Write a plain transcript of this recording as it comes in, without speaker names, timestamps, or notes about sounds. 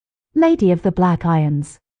Lady of the Black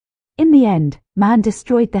Irons. In the end, man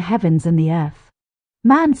destroyed the heavens and the earth.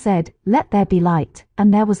 Man said, "Let there be light,"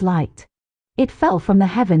 and there was light. It fell from the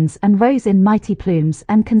heavens and rose in mighty plumes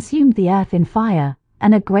and consumed the earth in fire,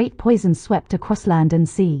 and a great poison swept across land and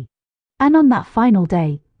sea. And on that final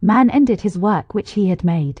day, man ended his work which he had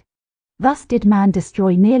made. Thus did man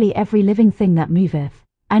destroy nearly every living thing that moveth,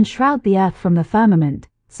 and shroud the earth from the firmament,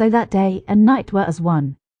 so that day and night were as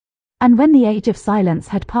one. And when the age of silence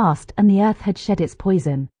had passed and the earth had shed its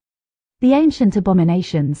poison, the ancient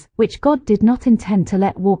abominations, which God did not intend to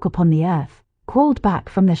let walk upon the earth, crawled back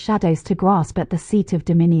from the shadows to grasp at the seat of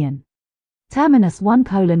dominion. Terminus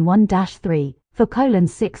 1:1-3,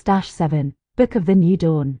 4:6-7, Book of the New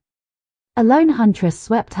Dawn. A lone huntress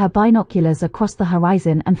swept her binoculars across the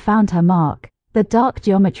horizon and found her mark, the dark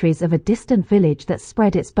geometries of a distant village that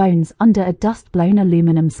spread its bones under a dust-blown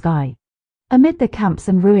aluminum sky. Amid the camps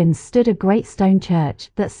and ruins stood a great stone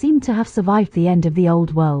church that seemed to have survived the end of the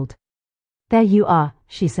old world. "There you are,"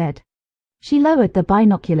 she said. She lowered the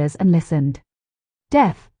binoculars and listened.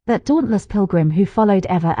 Death, that dauntless pilgrim who followed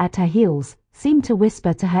ever at her heels, seemed to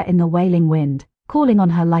whisper to her in the wailing wind, calling on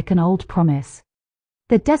her like an old promise.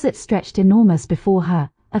 The desert stretched enormous before her,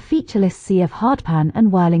 a featureless sea of hardpan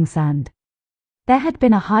and whirling sand. There had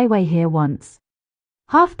been a highway here once.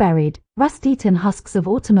 Half-buried, rust-eaten husks of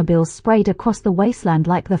automobiles sprayed across the wasteland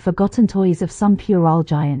like the forgotten toys of some puerile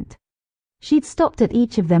giant. She'd stopped at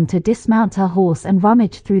each of them to dismount her horse and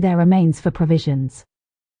rummage through their remains for provisions.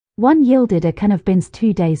 One yielded a can of beans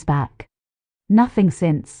 2 days back. Nothing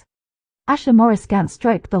since. Asher Morriscant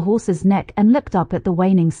stroked the horse's neck and looked up at the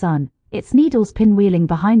waning sun, its needles pinwheeling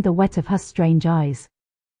behind the wet of her strange eyes.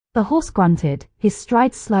 The horse grunted, his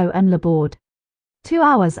stride slow and labored. 2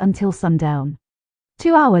 hours until sundown.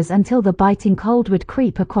 2 hours until the biting cold would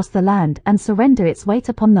creep across the land and surrender its weight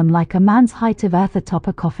upon them like a man's height of earth atop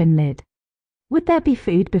a coffin lid. Would there be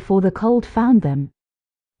food before the cold found them?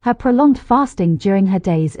 Her prolonged fasting during her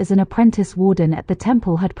days as an apprentice warden at the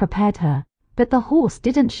temple had prepared her, but the horse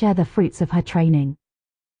didn't share the fruits of her training.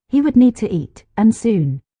 He would need to eat, and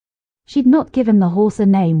soon. She'd not given the horse a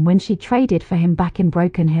name when she traded for him back in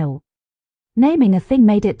Broken Hill. Naming a thing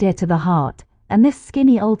made it dear to the heart, and this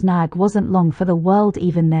skinny old nag wasn't long for the world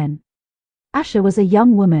even then. Asher was a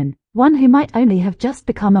young woman, one who might only have just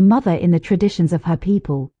become a mother in the traditions of her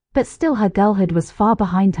people, but still her girlhood was far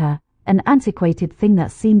behind her, an antiquated thing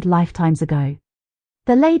that seemed lifetimes ago.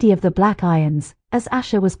 The Lady of the Black Irons, as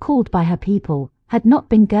Asher was called by her people, had not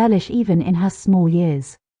been girlish even in her small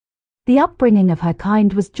years. The upbringing of her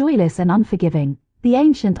kind was joyless and unforgiving, the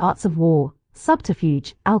ancient arts of war,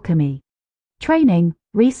 subterfuge, alchemy, training,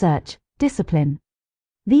 research, discipline.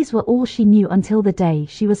 These were all she knew until the day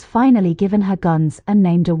she was finally given her guns and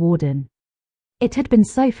named a warden. It had been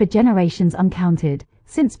so for generations uncounted,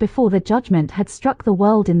 since before the judgment had struck the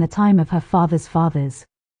world in the time of her father's fathers.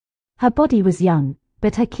 Her body was young,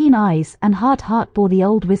 but her keen eyes and hard heart bore the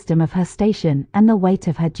old wisdom of her station and the weight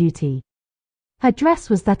of her duty. Her dress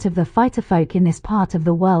was that of the fighter folk in this part of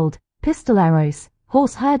the world, pistoleros,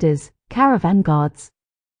 horse herders, caravan guards.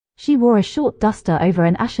 She wore a short duster over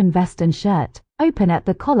an ashen vest and shirt, open at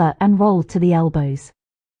the collar and rolled to the elbows.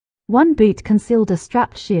 One boot concealed a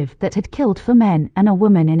strapped shiv that had killed for men and a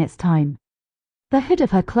woman in its time. The hood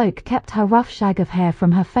of her cloak kept her rough shag of hair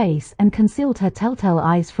from her face and concealed her telltale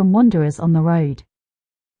eyes from wanderers on the road.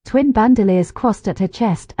 Twin bandoliers crossed at her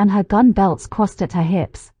chest and her gun belts crossed at her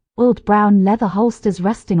hips, oiled brown leather holsters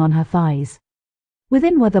resting on her thighs.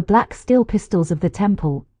 Within were the black steel pistols of the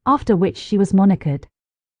temple, after which she was monikered.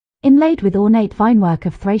 Inlaid with ornate vinework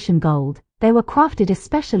of Thracian gold, they were crafted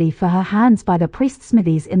especially for her hands by the priest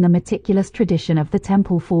smithies in the meticulous tradition of the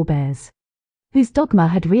temple forebears, whose dogma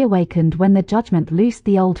had reawakened when the judgment loosed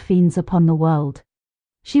the old fiends upon the world.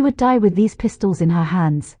 She would die with these pistols in her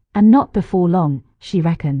hands, and not before long, she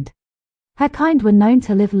reckoned. Her kind were known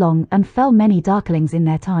to live long and fell many darklings in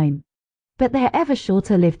their time. But they are ever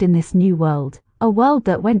shorter lived in this new world, a world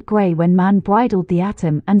that went grey when man bridled the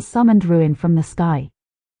atom and summoned ruin from the sky.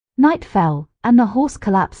 Night fell, and the horse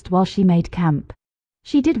collapsed while she made camp.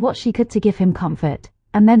 She did what she could to give him comfort,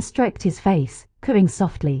 and then stroked his face, cooing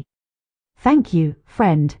softly. "Thank you,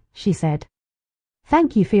 friend," she said.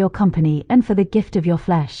 "Thank you for your company and for the gift of your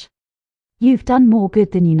flesh. You've done more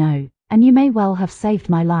good than you know, and you may well have saved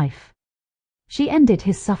my life." She ended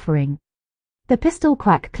his suffering. The pistol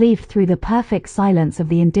crack cleaved through the perfect silence of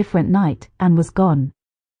the indifferent night, and was gone.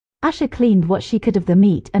 Asher cleaned what she could of the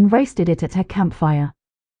meat and roasted it at her campfire.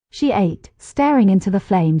 She ate, staring into the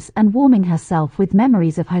flames and warming herself with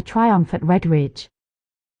memories of her triumph at Red Ridge.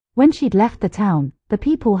 When she'd left the town, the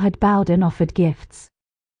people had bowed and offered gifts.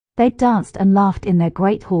 They'd danced and laughed in their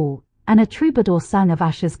great hall, and a troubadour sang of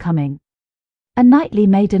Asher's coming. A knightly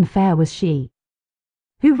maiden fair was she,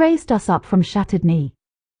 who raised us up from shattered knee,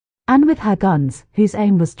 and with her guns, whose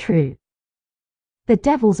aim was true, the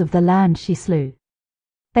devils of the land she slew.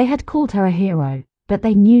 They had called her a hero, but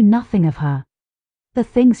they knew nothing of her, the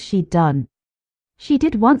things she'd done. She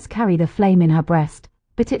did once carry the flame in her breast,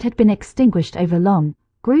 but it had been extinguished over long,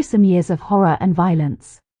 gruesome years of horror and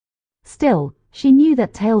violence. Still, she knew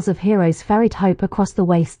that tales of heroes ferried hope across the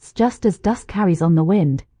wastes just as dust carries on the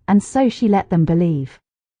wind, and so she let them believe.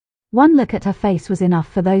 One look at her face was enough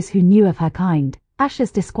for those who knew of her kind.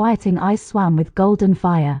 Asher's disquieting eyes swam with golden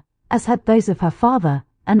fire, as had those of her father,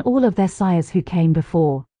 and all of their sires who came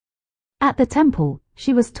before. At the temple,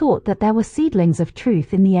 she was taught that there were seedlings of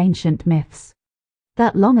truth in the ancient myths.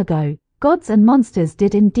 That long ago, gods and monsters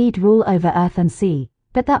did indeed rule over earth and sea,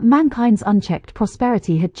 but that mankind's unchecked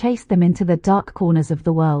prosperity had chased them into the dark corners of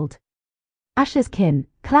the world. Asher's kin,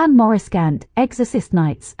 Clan Morriscant, exorcist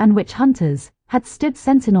knights and witch hunters, had stood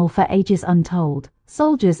sentinel for ages untold,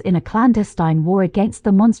 soldiers in a clandestine war against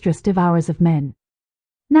the monstrous devourers of men.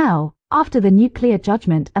 Now, after the nuclear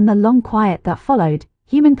judgment and the long quiet that followed,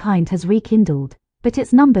 humankind has rekindled, but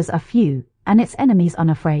its numbers are few, and its enemies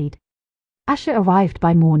unafraid. Asher arrived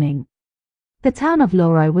by morning. The town of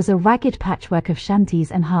Loro was a ragged patchwork of shanties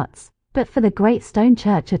and huts, but for the great stone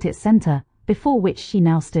church at its center, before which she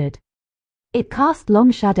now stood. It cast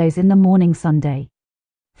long shadows in the morning Sunday.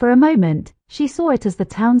 For a moment, she saw it as the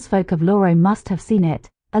townsfolk of Loro must have seen it,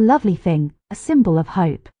 a lovely thing, a symbol of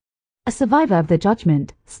hope. A survivor of the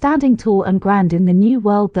judgment, standing tall and grand in the new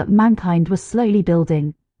world that mankind was slowly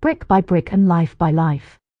building, brick by brick and life by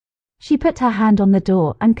life. She put her hand on the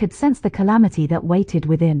door and could sense the calamity that waited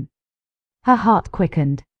within. Her heart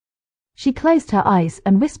quickened. She closed her eyes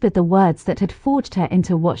and whispered the words that had forged her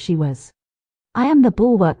into what she was. I am the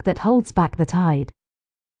bulwark that holds back the tide.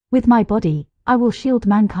 With my body, I will shield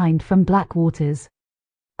mankind from black waters.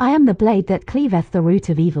 I am the blade that cleaveth the root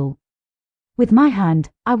of evil. With my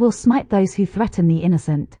hand, I will smite those who threaten the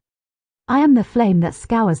innocent. I am the flame that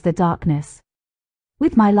scours the darkness.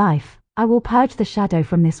 With my life, I will purge the shadow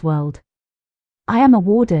from this world. I am a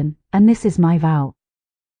warden, and this is my vow.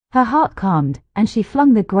 Her heart calmed, and she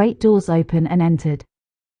flung the great doors open and entered.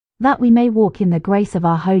 That we may walk in the grace of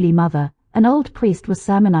our Holy Mother, an old priest was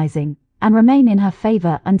sermonizing, and remain in her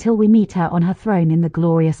favor until we meet her on her throne in the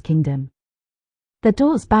glorious kingdom. The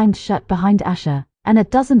doors banged shut behind Asher, and a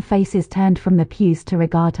dozen faces turned from the pews to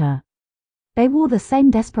regard her. They wore the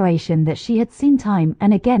same desperation that she had seen time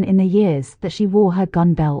and again in the years that she wore her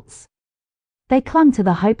gun belts. They clung to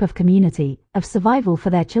the hope of community, of survival for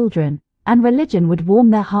their children, and religion would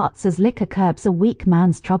warm their hearts as liquor curbs a weak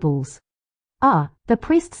man's troubles. Ah, the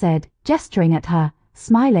priest said, gesturing at her,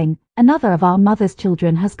 smiling, another of our mother's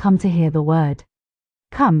children has come to hear the word.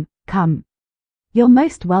 Come, come. You're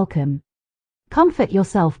most welcome. Comfort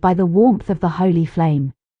yourself by the warmth of the holy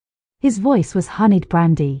flame. His voice was honeyed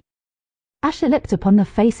brandy. Asher looked upon the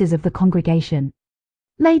faces of the congregation.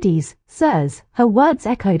 Ladies, sirs, her words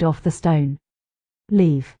echoed off the stone.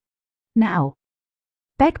 Leave. Now.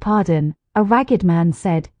 Beg pardon, a ragged man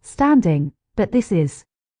said, standing, but this is.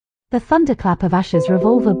 The thunderclap of Asher's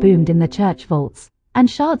revolver boomed in the church vaults, and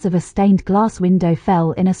shards of a stained glass window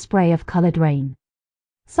fell in a spray of colored rain.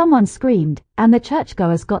 Someone screamed, and the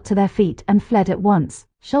churchgoers got to their feet and fled at once,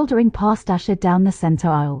 shouldering past Asher down the center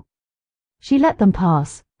aisle. She let them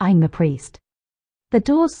pass, eyeing the priest. The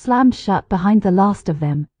doors slammed shut behind the last of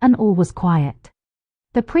them, and all was quiet.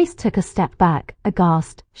 The priest took a step back,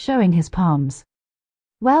 aghast, showing his palms.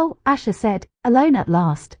 Well, Asher said, alone at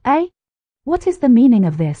last, eh? What is the meaning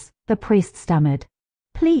of this? The priest stammered.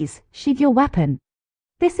 Please, sheathe your weapon.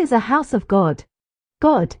 This is a house of God.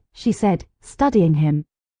 God, she said, studying him.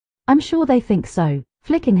 I'm sure they think so,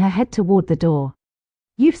 flicking her head toward the door.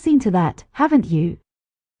 You've seen to that, haven't you?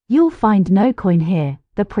 You'll find no coin here,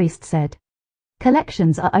 the priest said.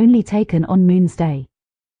 Collections are only taken on Moon's Day.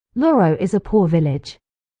 Loro is a poor village.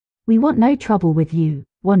 We want no trouble with you,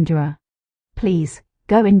 wanderer. Please,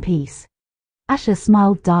 go in peace. Asher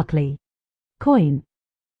smiled darkly. Coin?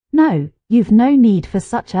 No, you've no need for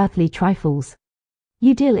such earthly trifles.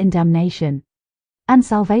 You deal in damnation. And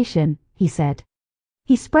salvation, he said.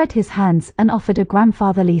 He spread his hands and offered a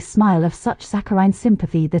grandfatherly smile of such saccharine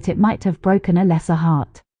sympathy that it might have broken a lesser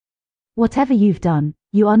heart. Whatever you've done,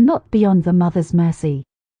 you are not beyond the mother's mercy.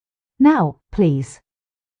 Now, please.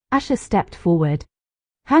 Asher stepped forward.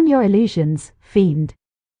 Hang your illusions, fiend.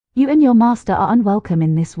 You and your master are unwelcome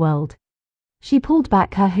in this world. She pulled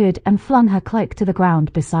back her hood and flung her cloak to the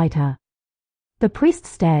ground beside her. The priest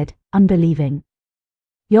stared, unbelieving.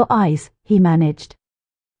 Your eyes, he managed.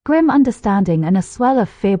 Grim understanding and a swell of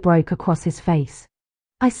fear broke across his face.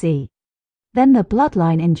 I see. Then the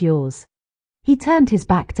bloodline endures. He turned his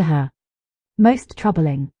back to her. Most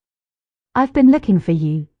troubling. I've been looking for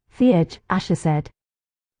you, Theurge, Asher said.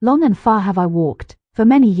 Long and far have I walked, for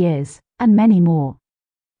many years, and many more.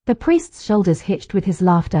 The priest's shoulders hitched with his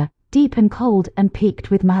laughter, deep and cold and peaked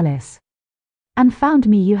with malice. And found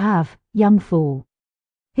me you have, young fool.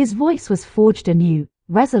 His voice was forged anew,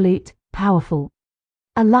 resolute, powerful.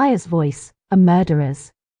 A liar's voice, a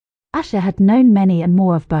murderer's. Asher had known many and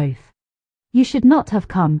more of both. You should not have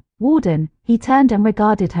come, Warden. He turned and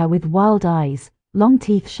regarded her with wild eyes, long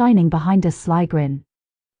teeth shining behind a sly grin.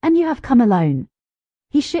 And you have come alone.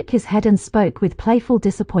 He shook his head and spoke with playful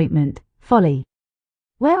disappointment. Folly.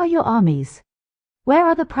 Where are your armies? Where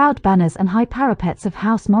are the proud banners and high parapets of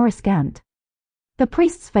House Morris Gant? The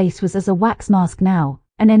priest's face was as a wax mask now,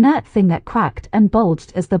 an inert thing that cracked and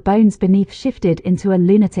bulged as the bones beneath shifted into a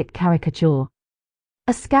lunatic caricature.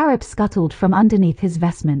 A scarab scuttled from underneath his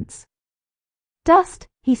vestments. Dust,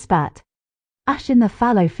 he spat. Ash in the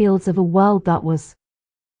fallow fields of a world that was.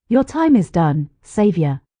 Your time is done,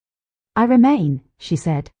 Saviour. I remain, she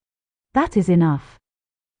said. That is enough.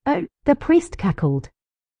 Oh, the priest cackled.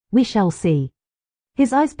 We shall see.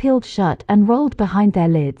 His eyes peeled shut and rolled behind their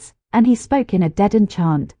lids, and he spoke in a deadened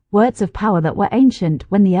chant, words of power that were ancient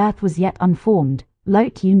when the earth was yet unformed.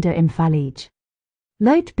 Lot yunda imfalige.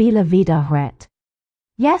 Lot be la vida hret.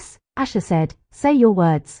 Yes, Asher said, say your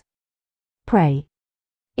words. Pray.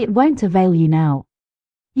 It won't avail you now.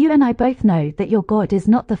 You and I both know that your God is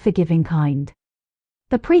not the forgiving kind.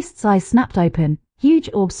 The priest's eyes snapped open, huge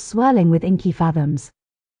orbs swirling with inky fathoms.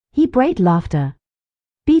 He brayed laughter.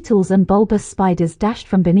 Beetles and bulbous spiders dashed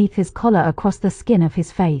from beneath his collar across the skin of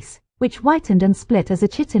his face, which whitened and split as a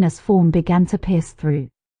chitinous form began to pierce through.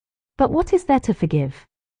 But what is there to forgive?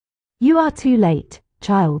 You are too late,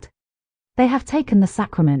 child. They have taken the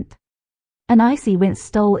sacrament. An icy wince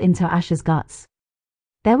stole into Asher's guts.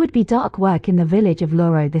 There would be dark work in the village of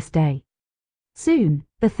Loro this day. Soon,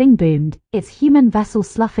 the thing boomed, its human vessel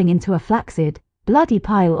sloughing into a flaccid, bloody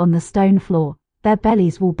pile on the stone floor. Their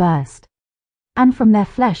bellies will burst. And from their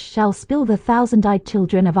flesh shall spill the thousand-eyed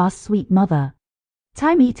children of our sweet mother.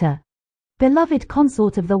 Time-eater. Beloved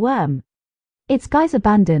consort of the worm. Its guise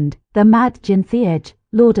abandoned, the mad Jinn Theurge,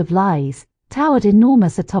 lord of lies, towered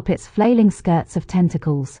enormous atop its flailing skirts of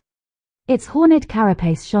tentacles. Its horned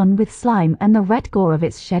carapace shone with slime and the red gore of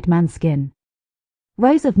its shed man skin.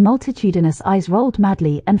 Rows of multitudinous eyes rolled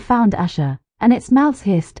madly and found Asher, and its mouths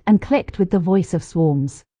hissed and clicked with the voice of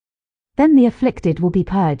swarms. Then the afflicted will be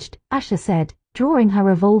purged, Asher said, drawing her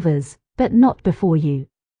revolvers, but not before you.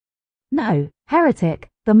 No, heretic,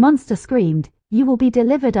 the monster screamed, you will be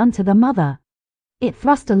delivered unto the mother. It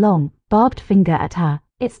thrust a long, barbed finger at her,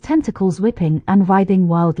 its tentacles whipping and writhing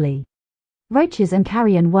wildly. Roaches and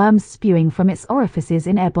carrion worms spewing from its orifices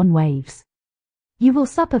in ebon waves. You will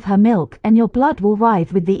sup of her milk and your blood will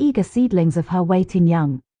writhe with the eager seedlings of her waiting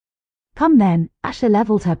young. Come then, Asher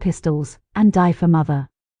leveled her pistols, and die for mother.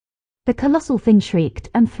 The colossal thing shrieked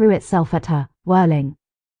and threw itself at her, whirling.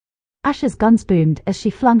 Asher's guns boomed as she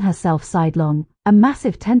flung herself sidelong, a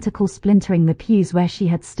massive tentacle splintering the pews where she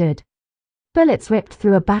had stood. Bullets ripped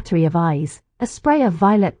through a battery of eyes, a spray of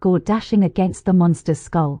violet gore dashing against the monster's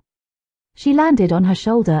skull. She landed on her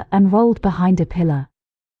shoulder and rolled behind a pillar.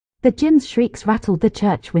 The Jinn's shrieks rattled the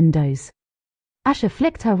church windows. Asher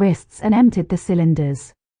flicked her wrists and emptied the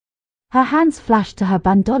cylinders. Her hands flashed to her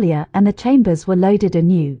bandolier and the chambers were loaded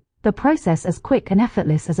anew, the process as quick and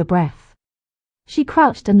effortless as a breath. She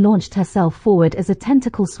crouched and launched herself forward as a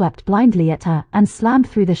tentacle swept blindly at her and slammed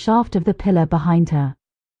through the shaft of the pillar behind her.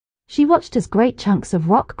 She watched as great chunks of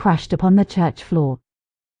rock crashed upon the church floor.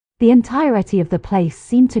 The entirety of the place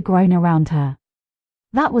seemed to groan around her.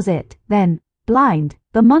 That was it, then, blind,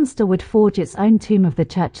 the monster would forge its own tomb of the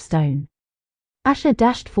church stone. Asher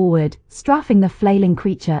dashed forward, strafing the flailing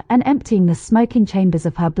creature and emptying the smoking chambers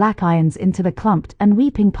of her black irons into the clumped and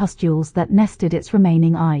weeping pustules that nested its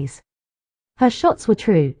remaining eyes. Her shots were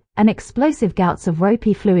true, and explosive gouts of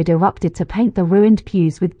ropey fluid erupted to paint the ruined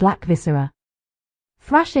pews with black viscera.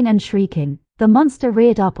 Thrashing and shrieking, the monster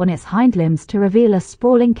reared up on its hind limbs to reveal a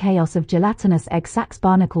sprawling chaos of gelatinous egg sacs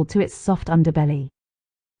barnacled to its soft underbelly.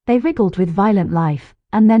 They wriggled with violent life,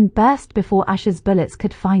 and then burst before Asher's bullets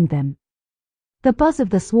could find them. The buzz of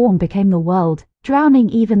the swarm became the world, drowning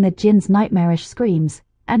even the Jinn's nightmarish screams,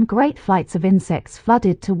 and great flights of insects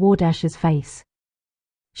flooded toward Asher's face.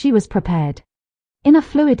 She was prepared. In a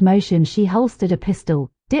fluid motion she holstered a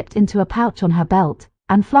pistol, dipped into a pouch on her belt,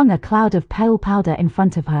 and flung a cloud of pale powder in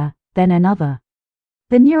front of her, then another.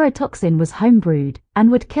 The neurotoxin was homebrewed, and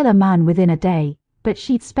would kill a man within a day, but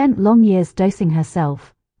she'd spent long years dosing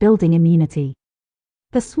herself, building immunity.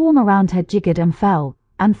 The swarm around her jiggered and fell,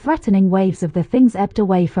 and threatening waves of the things ebbed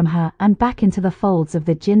away from her and back into the folds of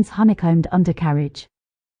the jinn's honeycombed undercarriage.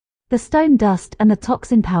 The stone dust and the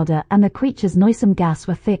toxin powder and the creature's noisome gas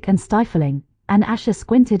were thick and stifling, and Asha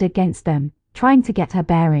squinted against them, trying to get her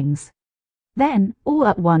bearings. Then, all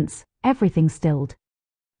at once, everything stilled.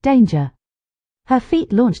 Danger! Her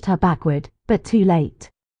feet launched her backward, but too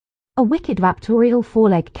late. A wicked raptorial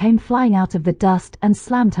foreleg came flying out of the dust and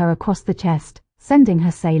slammed her across the chest, sending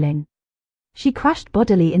her sailing. She crashed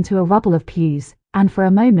bodily into a rubble of pews, and for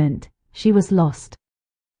a moment, she was lost.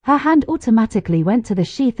 Her hand automatically went to the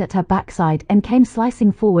sheath at her backside and came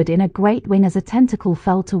slicing forward in a great wing as a tentacle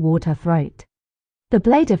fell toward her throat. The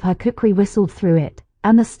blade of her kukri whistled through it,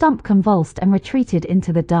 and the stump convulsed and retreated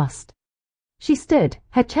into the dust. She stood,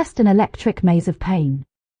 her chest an electric maze of pain.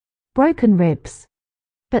 Broken ribs.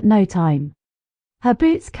 But no time. Her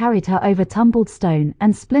boots carried her over tumbled stone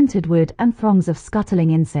and splintered wood and throngs of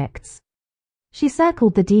scuttling insects. She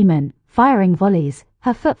circled the demon, firing volleys,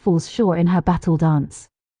 her footfalls sure in her battle dance.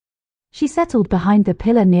 She settled behind the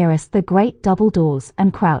pillar nearest the great double doors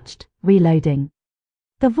and crouched, reloading.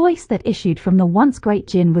 The voice that issued from the once great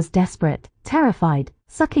jinn was desperate, terrified,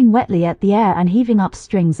 sucking wetly at the air and heaving up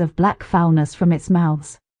strings of black foulness from its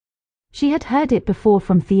mouths. She had heard it before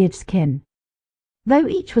from Theaj's kin. Though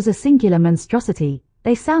each was a singular monstrosity,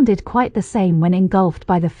 they sounded quite the same when engulfed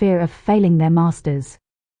by the fear of failing their masters.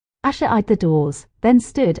 Asha eyed the doors, then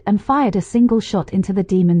stood and fired a single shot into the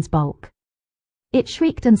demon's bulk. It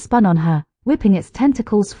shrieked and spun on her, whipping its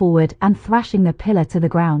tentacles forward and thrashing the pillar to the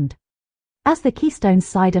ground. As the keystones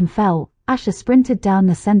sighed and fell, Asha sprinted down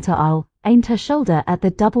the center aisle, aimed her shoulder at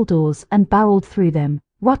the double doors and barreled through them,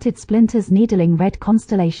 rotted splinters needling red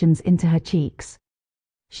constellations into her cheeks.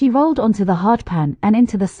 She rolled onto the hardpan and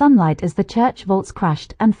into the sunlight as the church vaults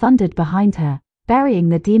crashed and thundered behind her, burying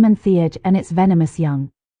the demon Theaj and its venomous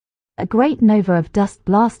young. A great nova of dust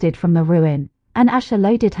blasted from the ruin, and Asha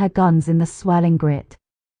loaded her guns in the swirling grit.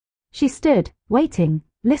 She stood, waiting,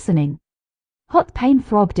 listening. Hot pain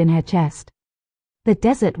throbbed in her chest. The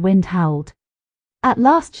desert wind howled. At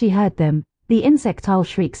last she heard them, the insectile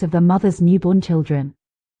shrieks of the mother's newborn children.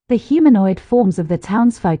 The humanoid forms of the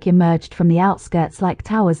townsfolk emerged from the outskirts like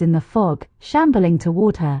towers in the fog, shambling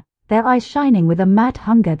toward her, their eyes shining with a mad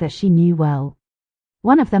hunger that she knew well.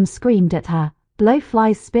 One of them screamed at her,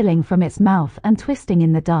 blowflies spilling from its mouth and twisting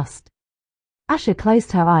in the dust. Asha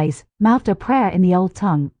closed her eyes, mouthed a prayer in the old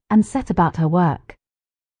tongue, and set about her work.